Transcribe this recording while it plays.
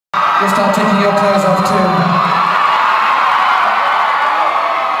You'll start taking your clothes off too.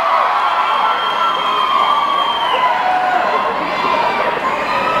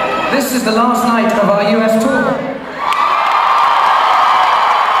 This is the last night of our US tour.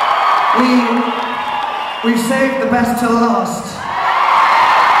 We've saved the best till last.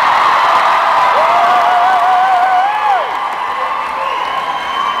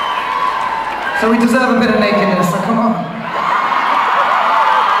 So we deserve a bit of nakedness, so come on.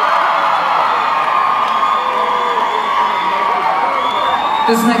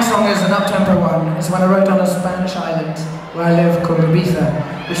 This next song is an up-tempo one. It's one I wrote on a Spanish island where I live called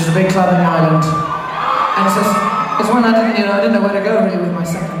Ibiza, which is a big club in the island. And it's one I didn't know where to go really with my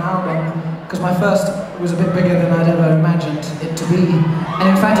second album, because my first was a bit bigger than I'd ever imagined it to be. And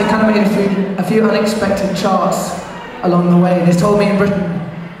in fact, it kind of made a few unexpected charts along the way. They told me in Britain,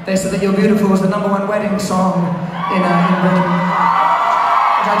 they said that You're Beautiful was the #1 wedding song in Britain.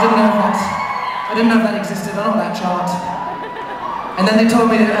 Which I didn't know if that existed on that chart. And then they told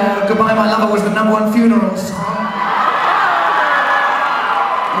me that Goodbye My Lover was the #1 funeral song.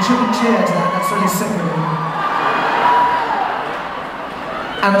 You shouldn't cheer to that, that's really sickening.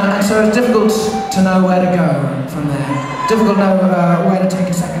 And so it's difficult to know where to go from there. Difficult to know where to take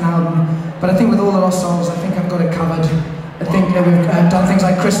a second album. But I think with all the lost souls, I think I've got it covered. I think that we've done things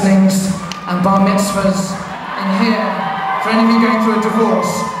like christenings and bar mitzvahs. And here, for any of you going through a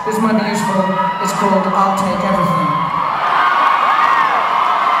divorce, this might be useful. It's called I'll Take Everything.